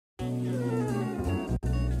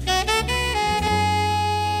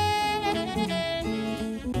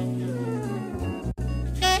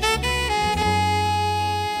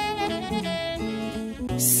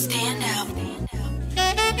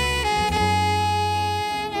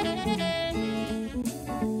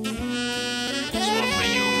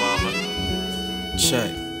check.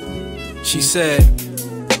 She said,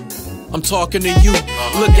 I'm talking to you.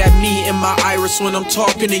 Look at me in my iris when I'm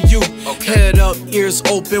talking to you. Head up, ears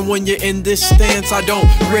open when you're in this stance. I don't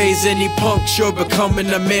raise any punks, you're becoming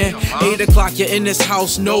a man. 8 o'clock, you're in this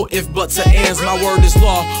house, no if, buts, or ands. My word is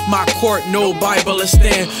law, my court, no Bible is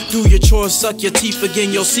stand. Do your chores, suck your teeth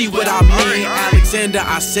again, you'll see what I mean. Alexander,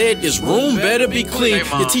 I said this room better be clean.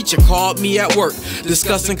 Your teacher called me at work,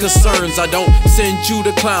 discussing concerns. I don't send you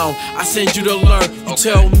to clown, I send you to learn. You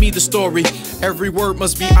tell me the story, every word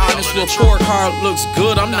must be honest. Report card looks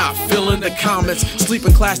good, I'm not feeling the comments. Sleep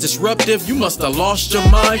in class disruptive, you must have lost your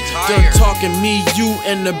mind. Done talking me, you,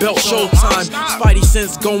 and the belt showtime. Spidey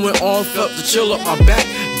sense going off, up to chill up my back.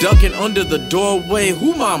 Ducking under the doorway,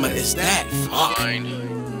 who mama is that? Fuck.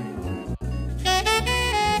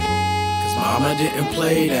 Cause mama didn't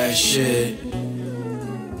play that shit.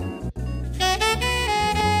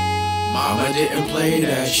 Mama didn't play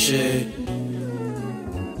that shit.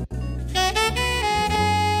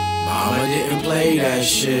 Mama didn't play that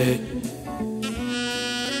shit.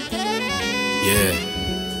 Yeah.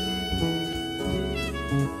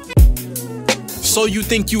 So you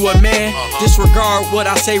think you a man? Disregard what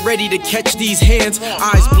I say, ready to catch these hands.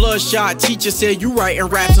 Eyes bloodshot, teacher said you writing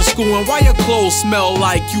raps in school. And why your clothes smell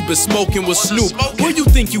like you been smoking with Snoop? Where you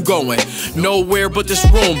think you going? Nowhere but this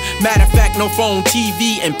room. Matter of fact, no phone,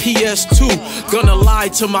 TV, and PS2. Gonna lie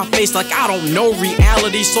to my face like I don't know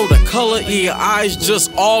reality. So the color of your eyes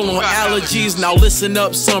just all on allergies. Now listen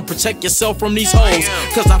up, son, protect yourself from these hoes.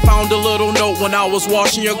 Cause I found a little note when I was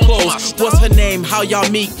washing your clothes. What's her name? How y'all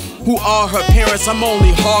meet? Who are her parents? I'm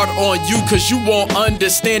only hard on you cause you won't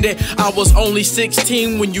understand it. I was only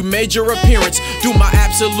 16 when you made your appearance. Do my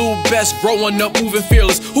absolute best growing up moving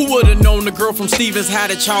fearless. Who would've known the girl from Stevens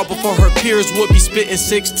had a child before her peers would be spitting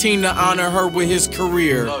 16 to honor her with his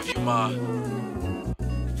career? Love you, Ma.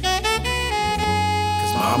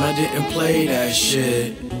 Cause mama didn't play that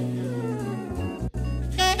shit.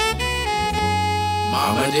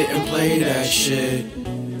 Mama didn't play that shit.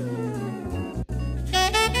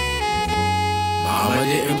 Mama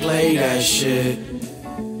didn't play that shit.